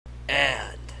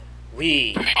And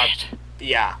we are,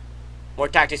 yeah, more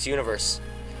Tactics Universe.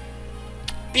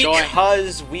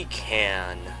 Because we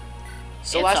can.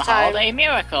 So it's last a time, holiday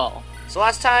miracle. So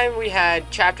last time we had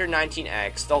Chapter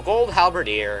 19X, the Gold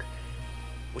Halberdier,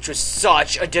 which was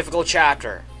such a difficult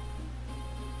chapter.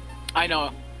 I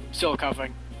know, still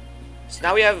recovering. So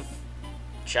now we have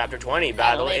Chapter 20,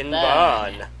 Battle in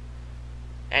Bern.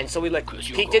 And so we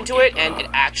peeked into it, and it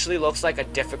actually looks like a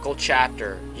difficult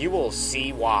chapter. You will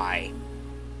see why.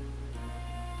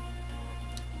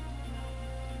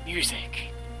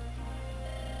 Music.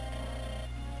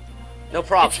 No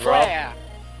props, It's bro. rare.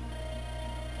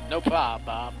 No problem,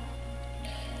 Bob.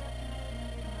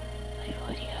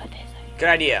 Good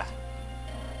idea.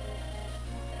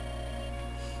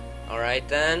 Alright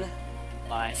then.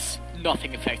 Nice.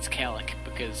 Nothing affects Kellic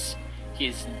because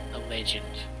he's a legend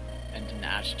and an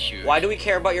attitude. Why do we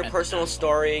care about your personal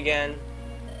story again?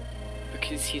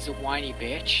 Because he's a whiny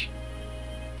bitch.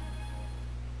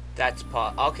 That's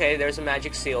okay, there's a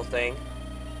magic seal thing.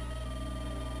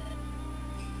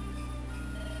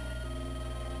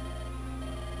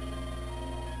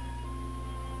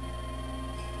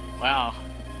 Wow.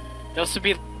 There also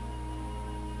be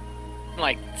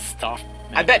like stuff.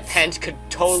 I bet Pent could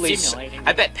totally. Stimulating.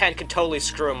 I bet Pent could totally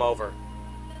screw him over.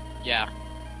 Yeah.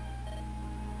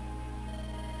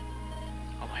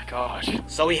 Oh my god.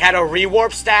 So he had a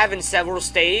rewarp staff and several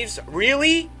staves?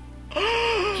 Really?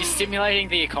 He's stimulating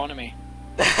the economy.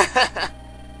 That's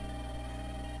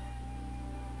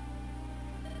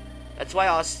why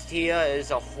Ostia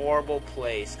is a horrible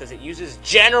place, because it uses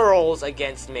generals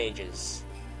against mages.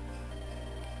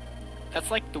 That's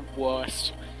like the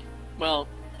worst. Well,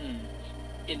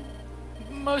 in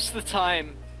most of the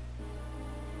time,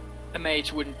 a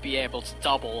mage wouldn't be able to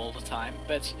double all the time,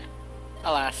 but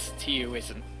alas, TU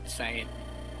isn't sane.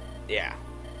 Yeah.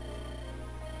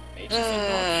 Mages are not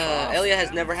fast. Elia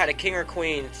has never had a king or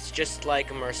queen. It's just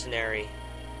like a mercenary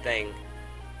thing.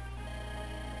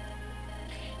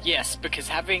 Yes, because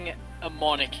having a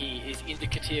monarchy is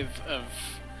indicative of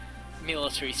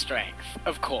military strength,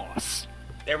 of course.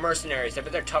 They're mercenaries. I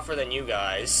bet they're tougher than you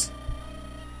guys.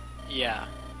 Yeah.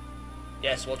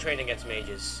 Yes, we'll train against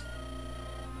mages.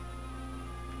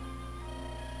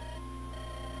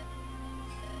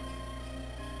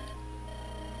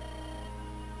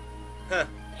 Huh.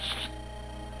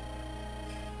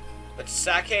 But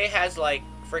Sake has, like,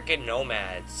 frickin'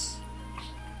 nomads.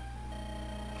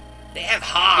 They have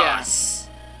Haas!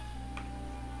 Yeah.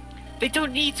 They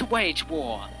don't need to wage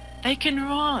war. They can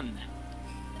run.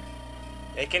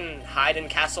 They can hide in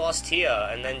Castle Ostia,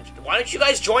 and then... Why don't you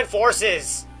guys join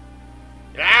forces?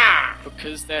 Ah!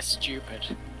 Because they're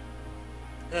stupid.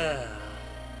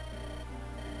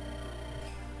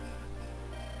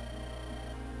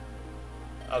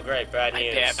 Oh great, bad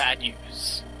news. I bear bad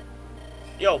news.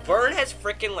 Yo, Bern has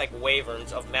frickin' like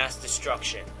wyverns of mass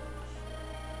destruction.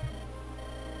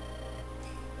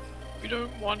 We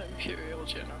don't want Imperial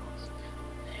generals.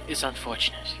 It's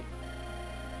unfortunate.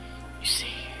 You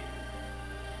see.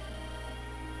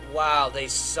 Wow, they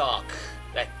suck.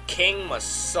 That king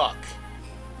must suck.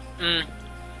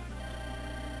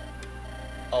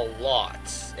 A lot,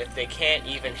 if they can't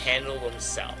even handle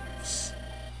themselves.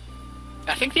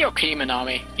 I think the Okiman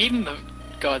army, even the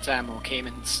goddamn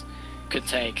Okimans, could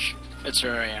take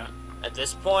Etruria. At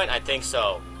this point, I think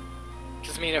so.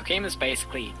 Because, I mean, Okiman's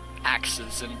basically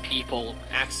axes and people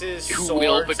Axes, who swords,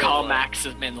 will become and,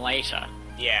 axemen later.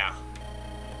 Yeah.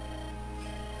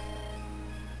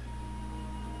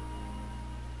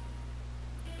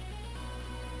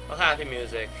 Well, happy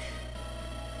music.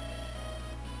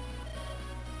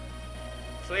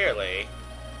 Clearly.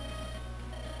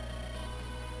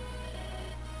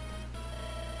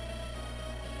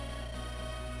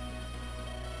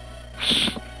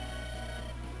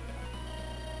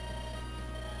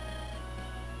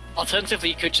 Alternatively,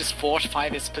 you could just fortify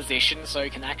this position so you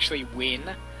can actually win.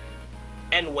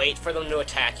 And wait for them to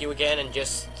attack you again and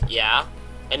just, yeah.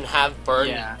 And have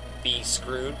Bern be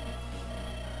screwed.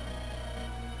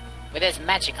 With his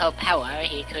magical power,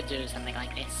 he could do something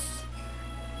like this.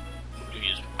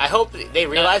 I hope they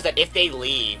realize that if they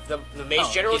leave, the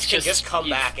mage generals can just come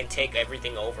he's- back and take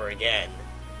everything over again.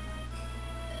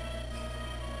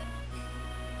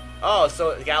 Oh,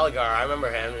 so Gallagher, I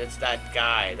remember him. It's that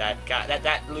guy,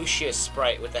 that Lucius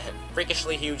sprite with the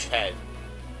freakishly huge head.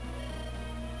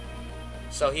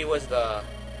 So he was the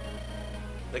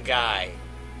guy.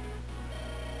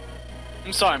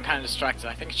 I'm sorry, I'm kind of distracted.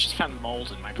 I think it's just found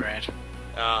mold in my bread.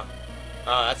 Oh,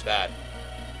 that's bad.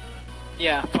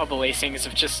 Yeah, probably, seeing as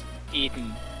I've just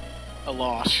eaten a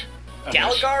lot of it.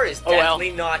 Gallagher is definitely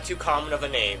not too common of a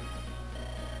name.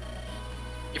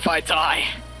 If I die,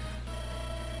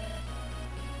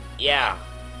 Yeah.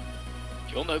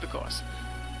 you'll know the course.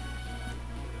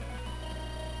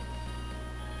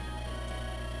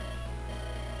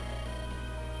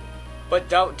 But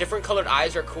different colored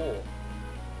eyes are cool.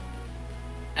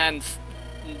 And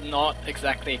not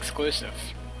exactly exclusive.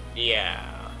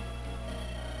 Yeah.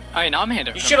 I mean, I'm here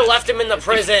to... You should have left him in the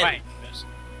prison! Right.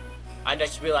 I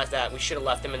just realized that. We should have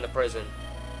left him in the prison.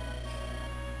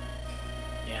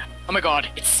 Yeah. Oh my god,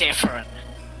 it's Saffron.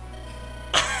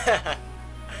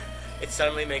 It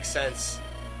suddenly makes sense.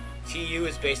 TU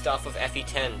is based off of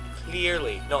FE10.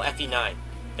 Clearly. No, FE9.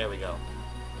 There we go.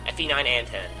 FE9 and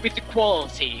 10. With the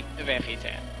quality of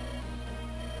FE10.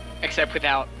 Except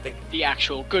without the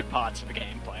actual good parts of the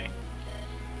gameplay.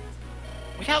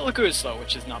 Without Laguz, though,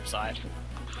 which is an upside.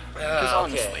 Because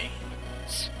honestly,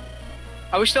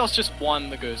 I wish there was just one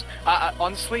Laguz.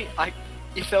 Honestly,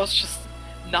 if there was just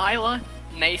Nyla,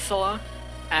 Nasala,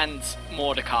 and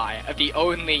Mordecai are the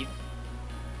only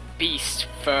beast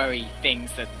furry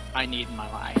things that I need in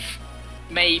my life.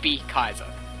 Maybe Kaiser.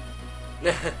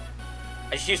 I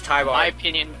just use Tybarn. My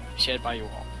opinion, shared by you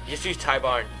all. Just use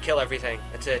Tybarn. Kill everything.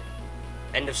 That's it.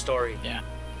 End of story. Yeah.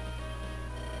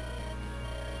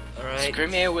 Alright.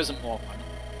 Crimea was more fun.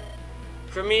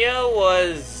 Crimea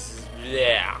was...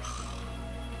 yeah.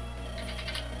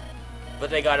 But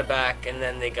they got it back, and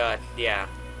then they got... yeah.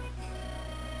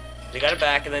 They got it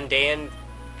back, and then Dan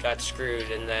got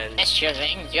screwed, and then... Mr.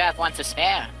 Rings, you have one to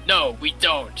spare. No, we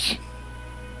don't.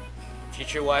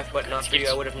 Future wife, but not for you.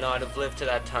 I would have not have lived to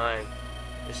that time.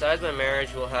 Besides my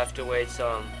marriage, we'll have to wait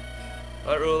some.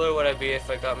 What ruler would I be if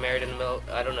I got married in the middle?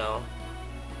 I don't know.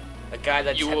 A guy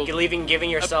that's giving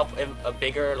yourself a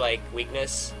bigger, like,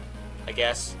 weakness, I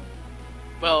guess.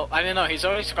 Well, I don't know. He's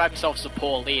already described himself as a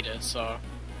poor leader, so...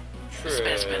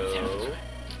 True.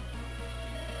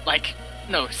 Like,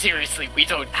 no, seriously, we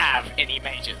don't have any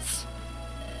mages.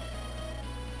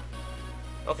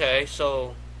 Okay,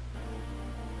 so...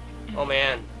 oh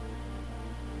man.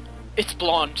 It's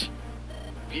blonde.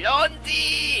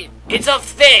 Blondie! It's a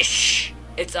fish!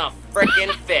 It's a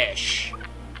frickin' fish.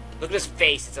 Look at his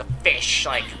face, it's a fish,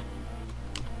 like...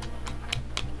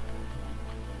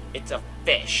 it's a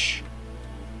fish.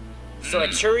 So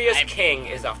Eturia's king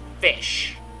is a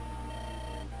fish.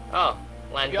 Oh,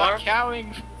 You are landmark?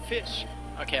 cowering fish.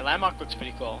 Okay, landmark looks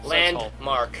pretty cool. So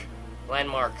Landmark.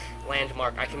 Landmark.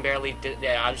 I can barely...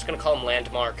 yeah, I'm just gonna call him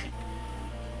Landmark.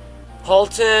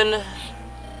 Halton...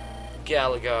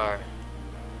 Gallagher.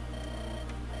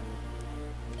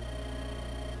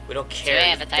 We don't care. To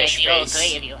Fish advertise the old face.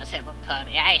 three of you assembled for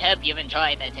me. I hope you've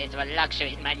enjoyed the taste of a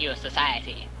luxury in my new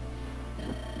society.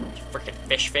 Frickin'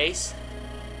 fish face.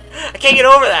 I can't get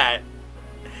over that.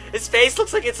 His face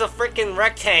looks like it's a frickin'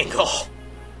 rectangle.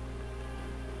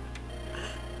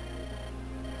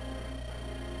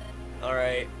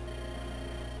 Alright.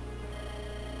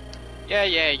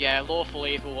 Yeah. Lawful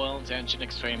evil, well-intentioned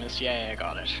extremist. Yeah, I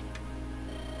got it.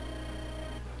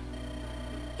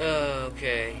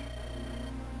 Okay.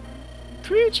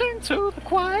 Preaching to the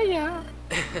choir.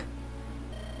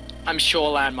 I'm sure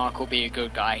Landmark will be a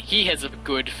good guy. He has a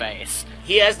good face.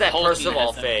 He has that Holden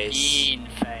Percival has a face. mean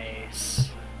face.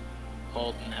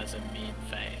 Holden has a mean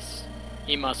face.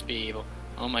 He must be evil.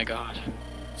 Oh my god.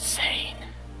 Sane.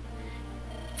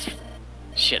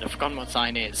 Shit, I've forgotten what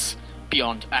sign is.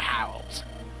 Beyond a Harold.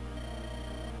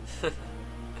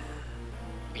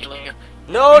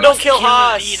 No, don't kill kill the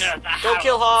Haas! leader of the Don't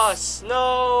kill House. Haas!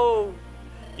 No!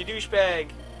 You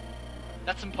douchebag.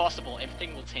 That's impossible.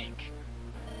 Everything will tank.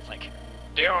 It's like,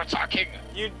 they're attacking.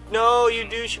 You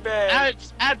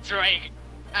douchebag. Add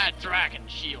dragon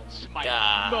shields to my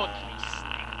monthly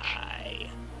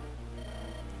stink.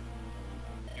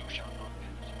 You shall not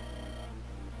manage.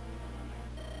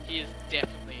 He is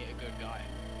definitely a good guy.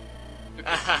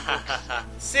 Because he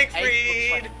looks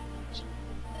Siegfried!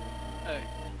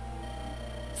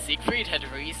 Siegfried had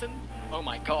reason? Oh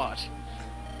my god.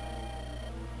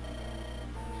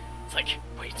 It's like,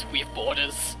 wait, we have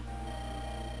borders.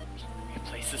 We have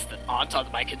places that aren't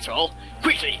under my control.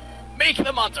 Quickly, make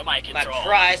them under my My control.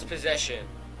 prized possession.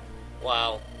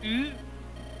 Wow.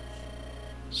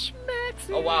 Schmaxy.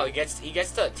 Oh wow, he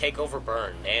gets to take over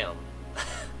Bern. Damn.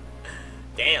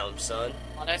 Damn, son.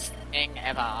 Honest thing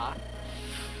ever.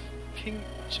 King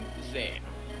Zane.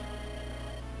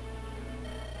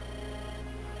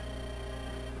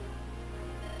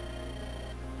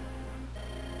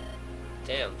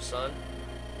 Damn, son.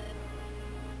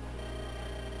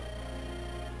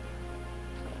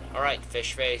 Alright,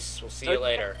 fish face. We'll see you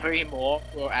later. 3 more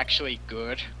were actually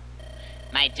good.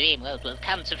 My dream will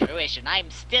come to fruition. I'm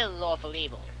still lawful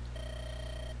evil.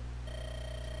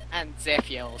 And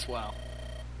Zephiel as well.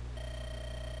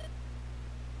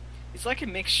 It's like a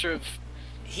mixture of...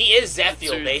 He is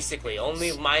Zephiel, Dude. basically,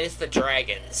 only minus the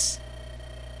dragons.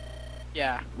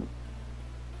 Yeah.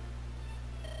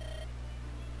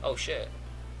 Oh, shit.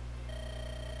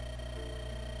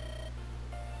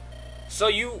 So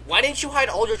why didn't you hide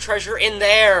all your treasure in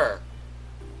there?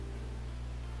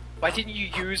 Why didn't you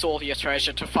use all your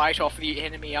treasure to fight off the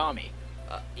enemy army?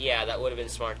 Yeah, that would have been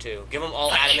smart, too. Give them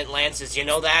all adamant lances, you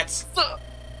know that? Sir!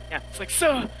 Yeah, it's like,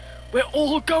 sir, we're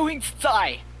all going to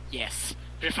die. Yes,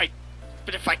 but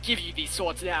if I give you these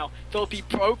swords now, they'll be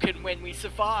broken when we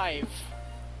survive.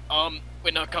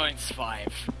 We're not going to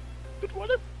survive. But what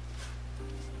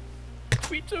if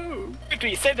we do?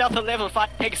 Quickly, send out the level 5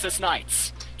 Pegasus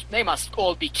Knights. They must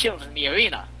all be killed in the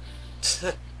arena.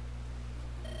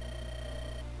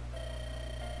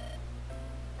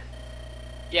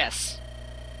 Yes.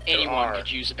 Anyone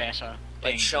could use a better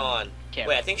Like thing. Sean. Kevin.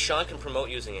 Wait, I think Sean can promote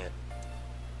using it.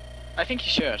 I think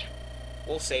you should.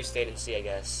 We'll save state and see, I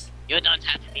guess. You don't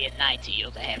have to be a knight to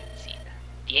use a heaven seed.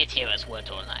 The 8 heroes weren't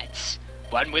all knights.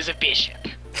 One was a bishop.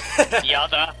 The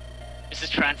other is a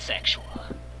transsexual.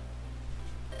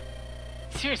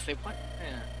 Seriously, what?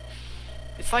 Yeah.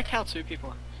 It's like how two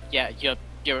people... Yeah,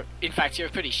 you're... In fact, you're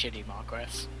pretty shitty,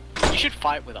 Margaret. You should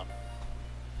fight with them.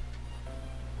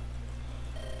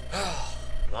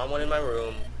 Mom went in my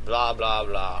room, blah blah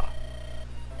blah.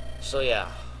 So yeah.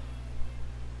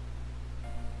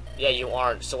 Yeah, you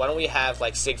aren't. So why don't we have,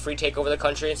 like, Siegfried take over the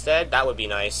country instead? That would be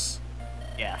nice.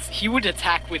 Yes, he would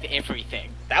attack with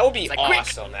everything. That would be Like,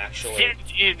 awesome, actually. Send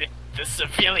in the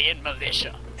civilian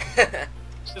militia.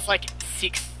 It's just like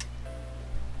 60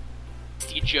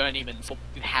 journeymen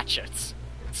with hatchets.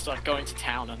 Start going to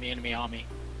town on the enemy army.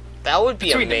 That would be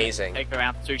Between them, amazing. take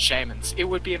around 2 shamans. It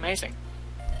would be amazing.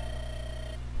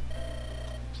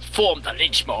 Form the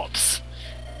lynch mobs.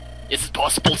 Is it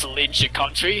possible to lynch a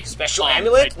country? Special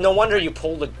amulet? No wonder you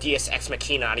pulled the Deus Ex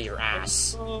Machina out of your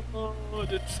ass.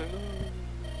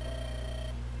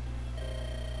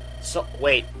 So,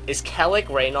 wait, is Kellic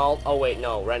Reynold? Oh wait,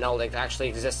 no, Reynold actually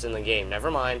exists in the game. Never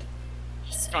mind.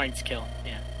 He's trying to kill him,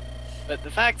 yeah. But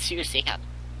the fact... Seriously, Cap.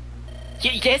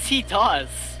 Yes, he does!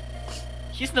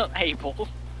 He's not able.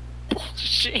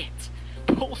 Bullshit.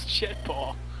 Bullshit,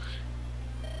 Paul.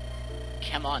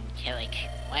 Come on, Kellic.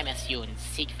 Why must you and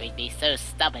Siegfried be so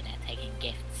stubborn at taking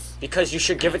gifts? Because you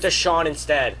should give it to Sean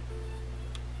instead.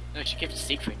 No, you should give it to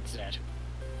Siegfried instead.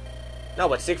 No,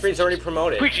 but Siegfried's already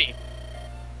promoted. Quickly!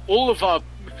 All of our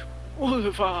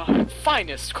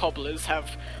finest cobblers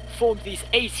have formed these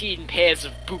 18 pairs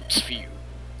of boots for you.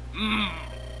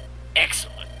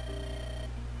 Excellent.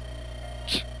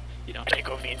 You know, take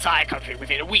over the entire country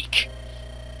within a week.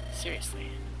 Seriously.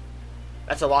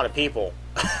 That's a lot of people.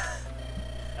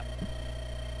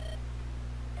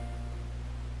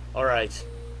 Alright.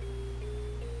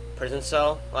 Prison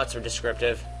cell? Well, that's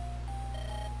descriptive.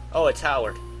 Oh, it's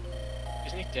Howard.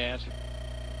 Isn't he dead?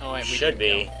 Oh wait, we Should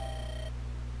didn't be. go.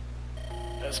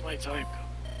 That's my time.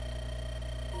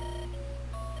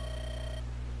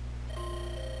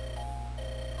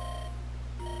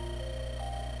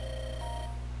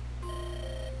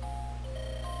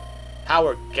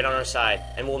 Howard, get on our side,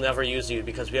 and we'll never use you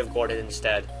because we have Gordon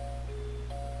instead.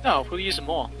 No, we'll use him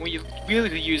more. We'll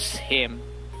use him.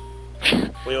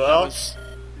 We will?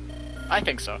 I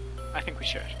think so. I think we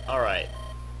should. Alright.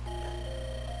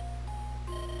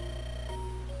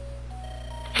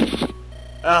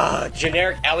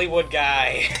 Generic Elliewood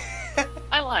guy.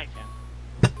 I like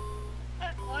him.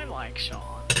 I like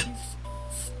Sean.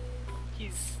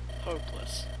 He's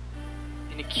hopeless.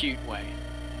 In a cute way.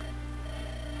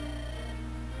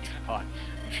 Oh,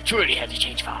 if you truly had to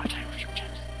change for our time, would you change?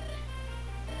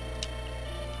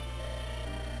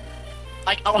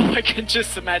 I can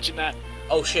just imagine that.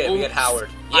 Oh shit, we get Howard.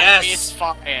 I Yes!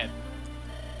 misfired.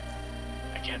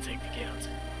 I can't take the guilt.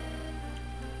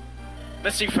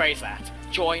 Let's rephrase that.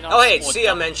 Join us. Oh hey, or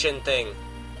Sia die. mentioned thing.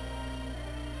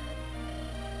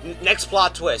 Next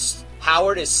plot twist.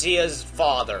 Howard is Sia's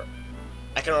father.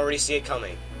 I can already see it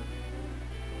coming.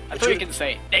 I thought you can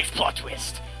say next plot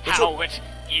twist. Which one? Howard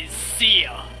is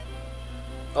Sia.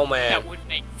 Oh man. That would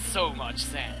make so much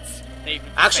sense. They would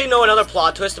I actually say- know another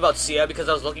plot twist about Sia because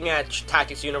I was looking at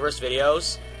Tactics Universe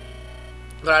videos.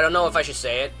 But I don't know if I should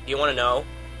say it. Do you want to know?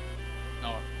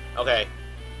 No. Okay.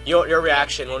 Your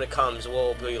reaction when it comes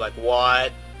will be like,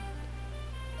 what?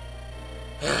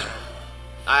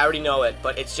 I already know it,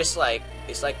 but it's just like,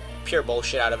 it's like pure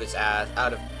bullshit out of its ass,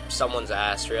 out of someone's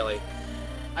ass, really.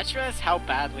 I just realized how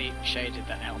badly shaded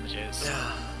that helmet is.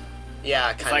 Yeah,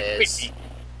 it It's kind like, of is. quickly,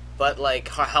 But like,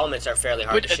 her helmets are fairly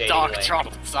hard put to a shade dark anyway.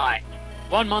 trouble inside.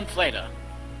 1 month later.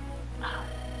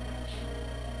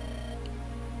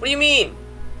 What do you mean?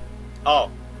 Oh,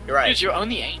 you're right. Dude, you're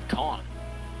only 8 gone.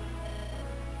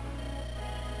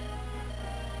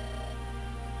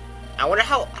 I wonder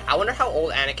how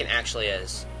old Anakin actually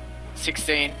is.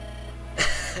 16.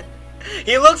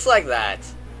 He looks like that.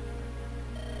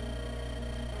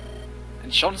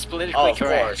 And Sean's politically Oh, of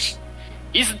correct. course.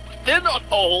 They're not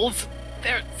old.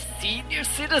 They're senior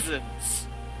citizens.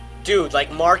 Dude,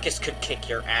 like Marcus could kick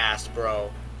your ass,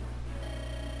 bro.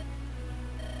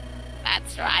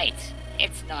 That's right.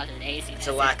 It's not laziness. It's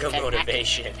a lack of a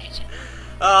motivation. motivation.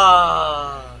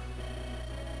 Ah.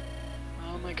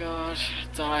 Oh my god.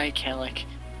 Die, Kellic.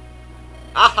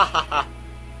 Ah.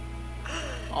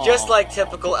 Just Aw. like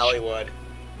typical Elliewood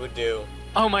would do.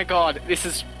 Oh my god, this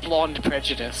is blonde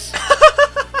prejudice.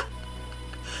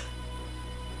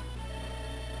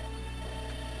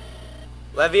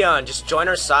 Le'Veon, just join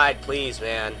our side, please,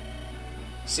 man.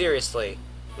 Seriously.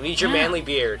 We need your Yeah. manly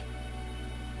beard.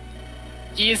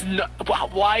 He is not.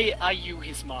 Why are you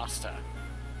his master?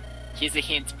 Here's a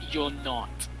hint: you're not.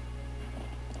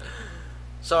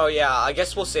 So, yeah, I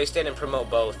guess we'll save stand and promote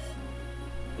both.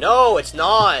 No, it's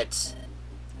not!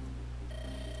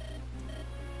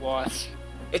 What?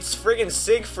 It's friggin'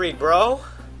 Siegfried, bro.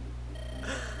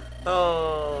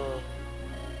 Oh.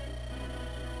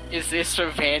 Is this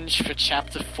revenge for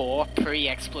Chapter 4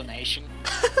 pre-explanation?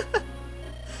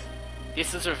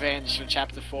 This is revenge for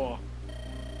Chapter 4.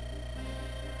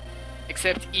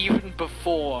 Except even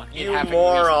before it You having reason to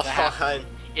moron. happen,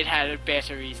 it had a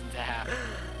better reason to happen.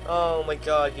 Oh my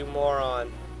god, you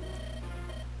moron.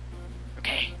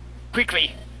 Okay,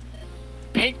 quickly!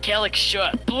 Paint Kellic's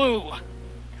shirt blue!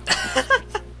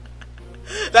 That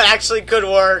actually could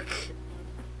work.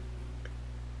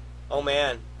 Oh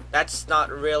man, that's not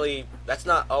really. That's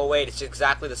not. Oh wait, it's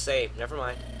exactly the same. Never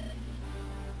mind.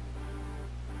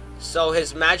 So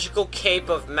his magical cape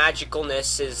of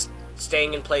magicalness is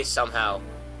staying in place somehow.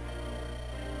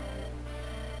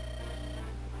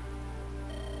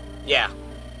 Yeah.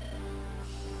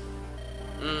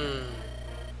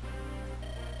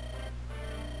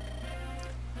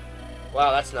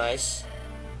 Wow, that's nice.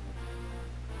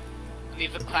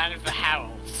 Leave the clan of the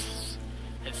Harolds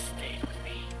has stayed with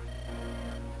me.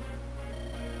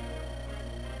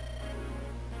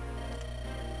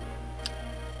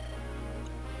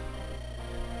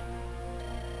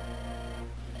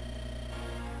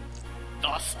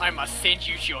 Thus, I must send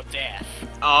you to your death.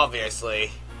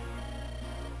 Obviously.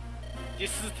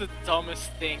 This is the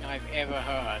dumbest thing I've ever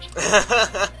heard.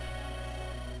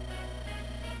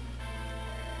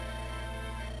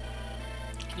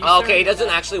 Can you Okay, he say doesn't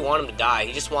that? actually want him to die.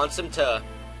 He just wants him to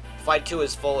fight to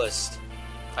his fullest,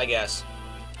 I guess.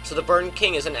 So the Bern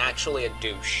King isn't actually a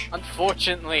douche.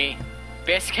 Unfortunately,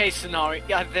 best case scenario,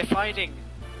 yeah, they're fighting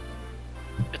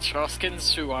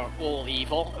Etruscans who are all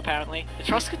evil, apparently.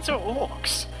 Etruscans are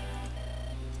orcs.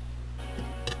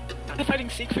 They're fighting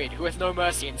Siegfried, who has no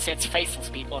mercy and sets faceless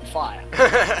people on fire.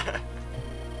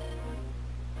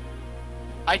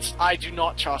 I do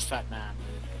not trust that man.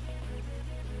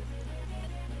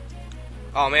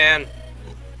 Oh man.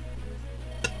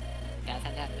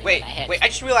 Wait, I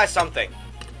just realized something.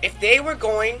 If they were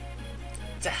going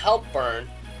to help Bern,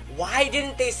 why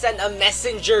didn't they send a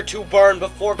messenger to Bern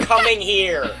before coming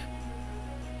here?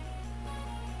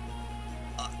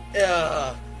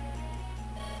 Ugh.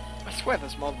 I swear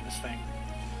there's more than this thing.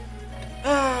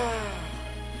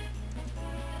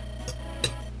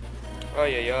 Oy,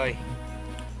 oy, oy.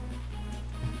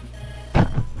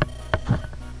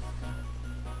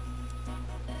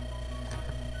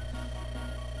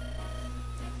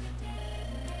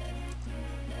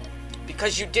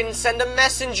 Because you didn't send a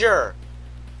messenger!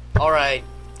 Alright,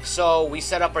 so we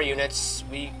set up our units.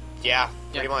 Yeah,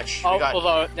 pretty much. Oh, We got...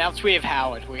 although, now that we have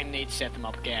Howard, we need to set them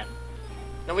up again.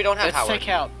 No, we don't have Let's Howard. take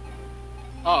out...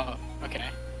 Oh, okay.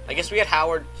 I guess we had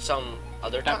Howard some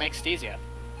other That time. makes it easier.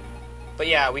 But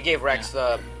yeah, we gave Rex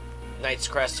the Knight's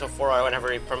Crest, so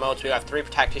whenever he promotes, we have 3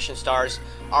 Tactician Stars.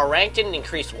 Our rank didn't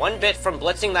increase 1 bit from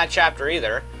blitzing that chapter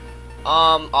either.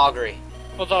 Augury.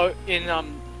 Although, in,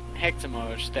 Hector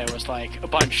mode, there was, like, a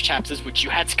bunch of chapters which you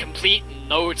had to complete in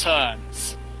no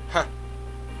turns. Huh.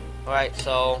 Alright,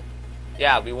 so...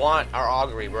 Yeah, we want our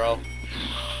Augury, bro.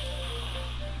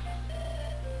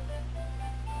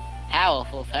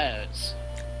 Powerful foes.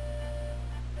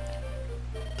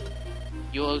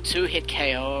 You'll 2-hit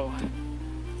KO.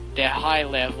 They're high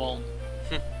level.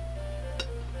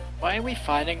 Why are we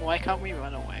fighting? Why can't we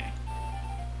run away?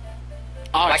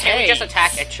 Why can't we just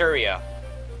attack Etruria?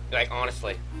 Like,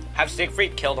 honestly. Have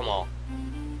Siegfried kill them all.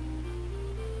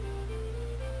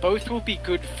 Both will be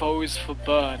good foes for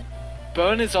Bern.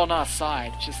 Bern is on our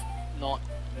side, just not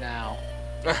now.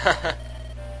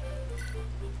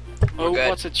 Oh, good.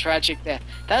 what a tragic death.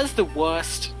 That is the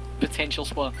worst potential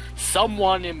spoiler.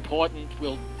 Someone important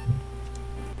will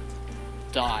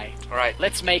die. Alright.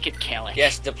 Let's make it Kelly.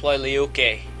 Yes, deploy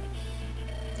Liuke.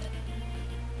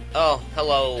 Oh,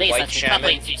 hello, Please, White let's Shaman.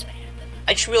 probably use me.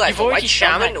 I just realized You've the White already done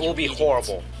Shaman that, will you be idiot.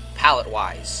 horrible,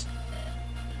 palette-wise.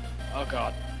 Oh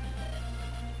god.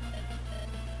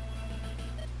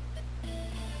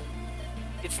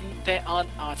 There aren't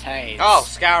arcades. Oh,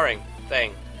 scouring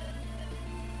thing.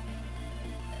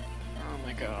 Oh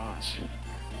my gosh.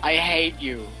 I hate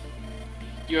you.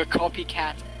 You're a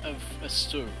copycat of a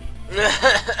stew.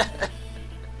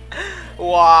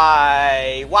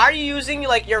 Why? Why are you using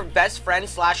like your best friend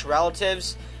slash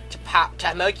relatives to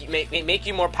make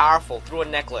you more powerful through a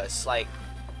necklace? Like,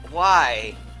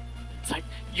 why? It's like,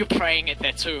 you're praying at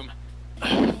their tomb.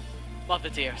 Mother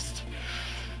dearest.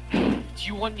 Do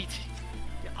you want me to...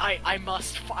 I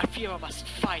feel I must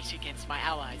fight against my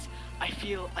allies. I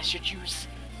feel I should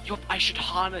I should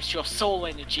harness your soul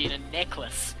energy in a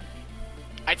necklace.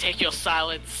 I take your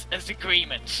silence as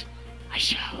agreement. I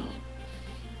shall.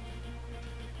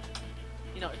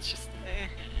 You know, it's just...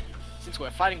 Since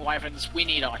we're fighting wyverns, we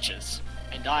need archers.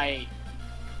 And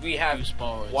We have use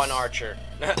bows. one archer.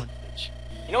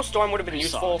 You know, Storm would have been Pretty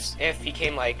useful sauce. if he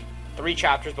came like 3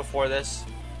 chapters before this.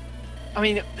 I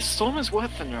mean, Storm is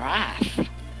worse than Wrath.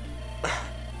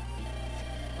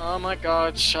 Oh my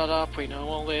god, shut up, we know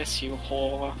all this, you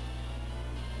whore.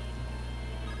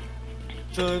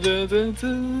 So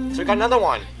we got another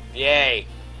one. Yay.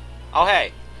 Oh,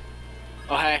 hey.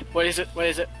 Oh hey, what is it? What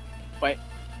is it? Wait.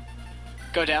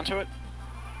 Go down to it?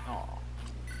 Oh.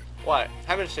 What?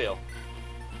 Heaven Seal.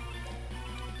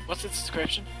 What's its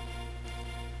description?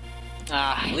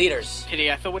 Ah, Leaders.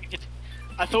 pity, I thought we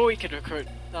could recruit,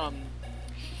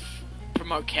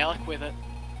 promote Kalik with it.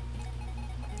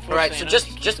 Alright, so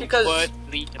just because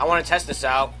leader. I want to test this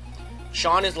out,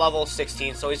 Sean is level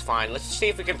 16, so he's fine. Let's see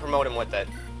if we can promote him with it.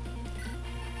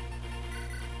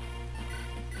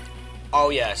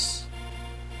 Oh, yes.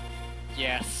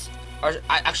 Yes.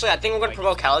 Actually, I think we're going to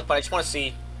promote Kalik, but I just want to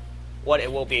see what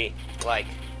it will be like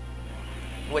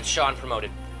with Sean promoted.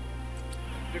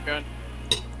 You're good.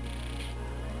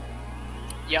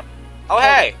 Yep. Oh,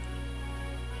 hey!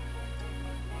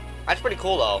 That's pretty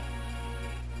cool, though.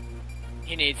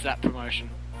 He needs that promotion.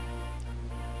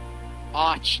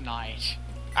 Arch Knight.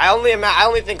 I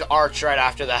only think Arch right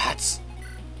after that.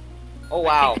 Oh,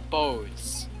 wow. I think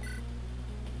bows.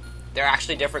 They're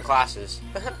actually different classes.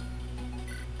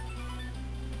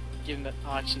 Given that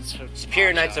archers for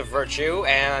Superior Knights archer. of Virtue,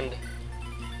 and...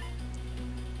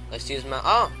 Let's use my...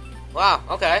 Oh! Wow,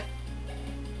 okay.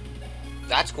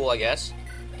 That's cool, I guess.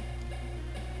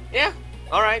 Yeah,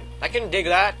 alright. I can dig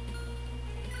that.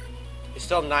 You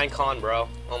still have 9 con, bro.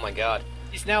 Oh my god.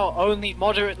 He's now only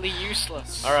moderately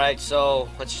useless. Alright, so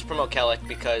let's just promote Kalik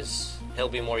because he'll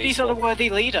be more He's useful. not a worthy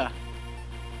leader.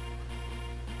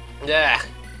 Yeah.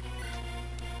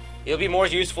 He'll be more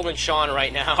useful than Sean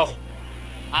right now.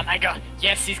 Oh my god,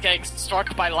 yes, he's getting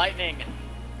struck by lightning.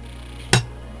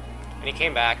 And he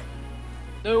came back.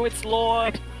 No, it's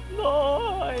Lord.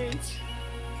 Lord.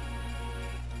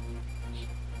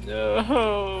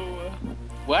 No.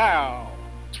 Wow.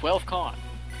 12 con.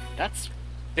 That's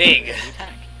Big. the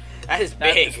attack. That is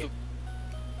That is big.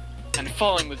 and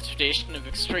following with the tradition of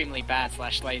extremely bad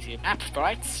 / lazy map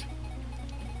sprites.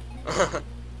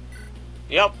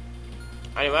 Yep.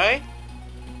 Anyway.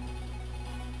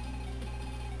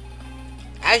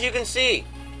 As you can see,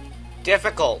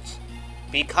 difficult.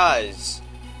 Because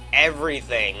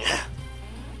everything.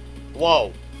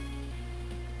 Whoa.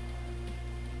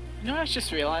 You know what I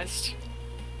just realized?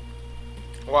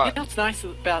 You What? know what's nice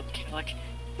about, like,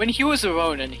 when he was a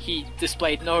Ronin, he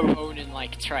displayed no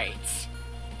Ronin-like traits.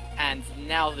 And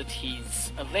now that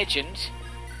he's a legend,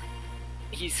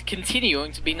 he's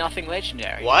continuing to be nothing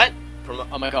legendary. What?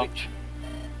 Oh my god.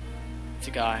 It's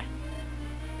a guy.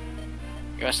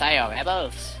 USA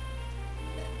rebels.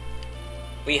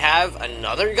 We have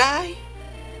another guy?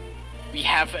 We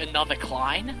have another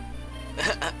Klein.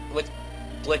 With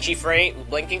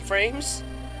blinking frames?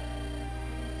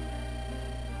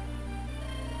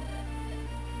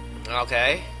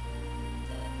 Okay.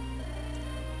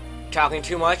 Talking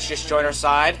too much, just join our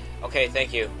side. Okay,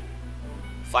 thank you.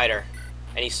 Fighter.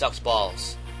 And he sucks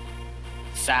balls.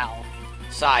 Sal.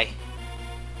 Sigh.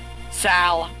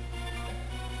 Sal.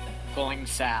 Calling him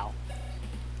Sal.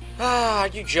 Ah, are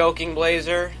you joking,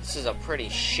 Blazer? This is a pretty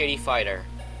shitty fighter.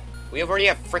 We already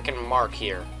have frickin' Mark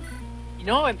here. You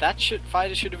know when that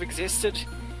fighter should have existed?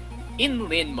 In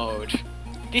Lin mode.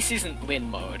 This isn't Lin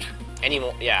mode.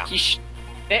 Anymore, yeah.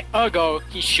 Ergo,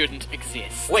 he shouldn't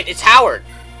exist. Wait, it's Howard!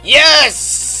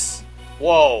 Yes!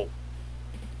 Whoa.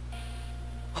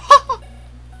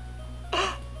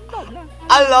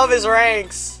 I love his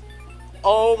ranks.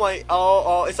 Oh my,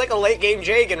 oh, it's like a late game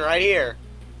Jagan right here.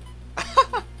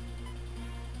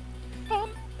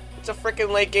 It's a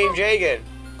freaking late game Jagan.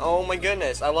 Oh my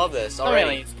goodness, I love this already.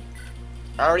 Really?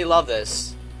 I already love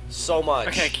this so much.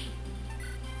 Okay.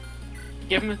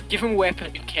 Give him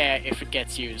weapon care if it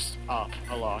gets used up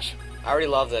a lot. I already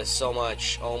love this so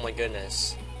much. Oh my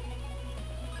goodness.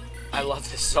 I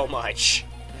love this so much.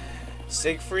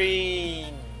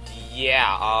 Siegfried,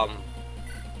 yeah,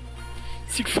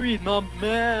 Siegfried, my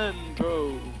man,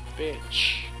 bro,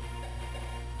 bitch.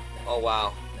 oh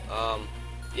wow.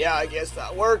 Yeah, I guess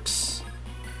that works.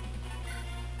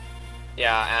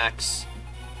 Yeah, Axe.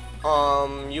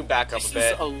 You back up a bit.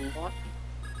 This is a lot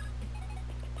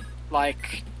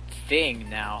like thing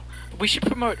now. We should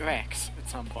promote Rex at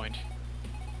some point.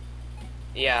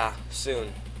 Yeah,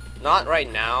 soon. Not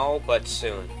right now, but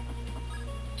soon.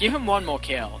 Give him one more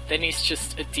kill, then he's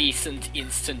just a decent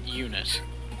instant unit.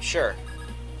 Sure.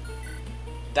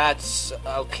 That's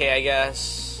okay, I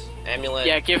guess. Amulet.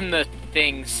 Yeah, give him the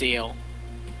thing seal.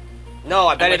 No,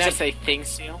 I bet And it's when I just. say thing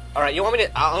seal, Alright, you want me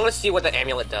to. I want to see what the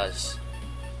amulet does.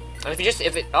 And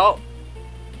if it. Oh.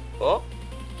 Oh?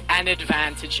 an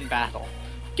advantage in battle.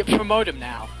 You promote him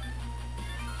now.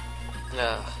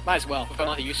 Ugh. Might as well. We've got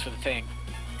another use for the thing.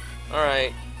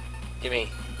 Alright. Gimme.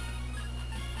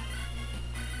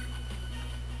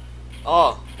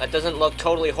 Oh, that doesn't look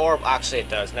totally horrible. Actually, it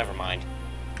does. Never mind.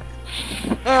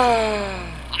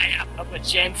 I am a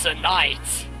magenta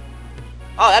knight.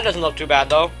 Oh, that doesn't look too bad,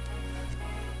 though.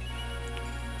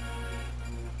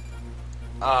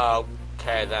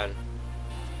 Okay, then.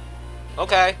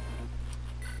 Okay.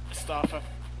 Mustafa.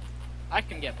 I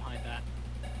can get behind that.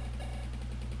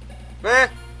 Meh.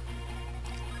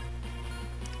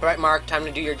 Alright, Mark, time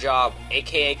to do your job,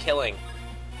 aka killing.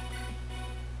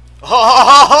 Oh, ho,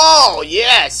 ho, ho!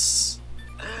 Yes!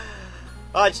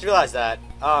 Oh, I just realized that.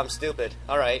 Oh, I'm stupid.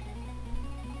 Alright.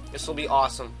 This will be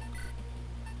awesome.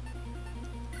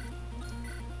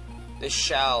 This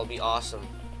shall be awesome.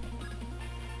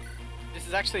 This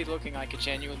is actually looking like a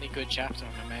genuinely good chapter,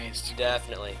 I'm amazed.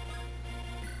 Definitely.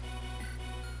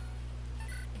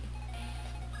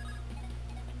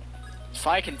 If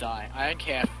I can die, I don't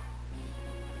care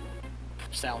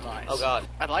if Sal dies. Oh god.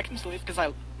 I'd like him to live because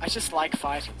I just like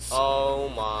fighters. Oh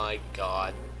my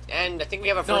god. And I think we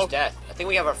have our No. first death. I think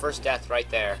we have our first death right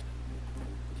there.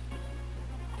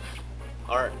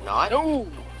 Or not? No!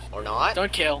 Or not?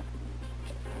 Don't kill.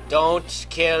 Don't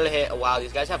kill him. Wow,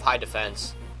 these guys have high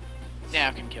defense. Now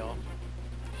I can kill.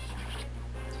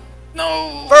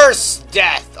 No! First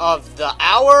death of the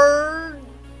hour.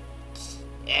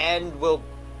 And we'll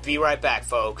be right back,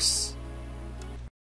 folks.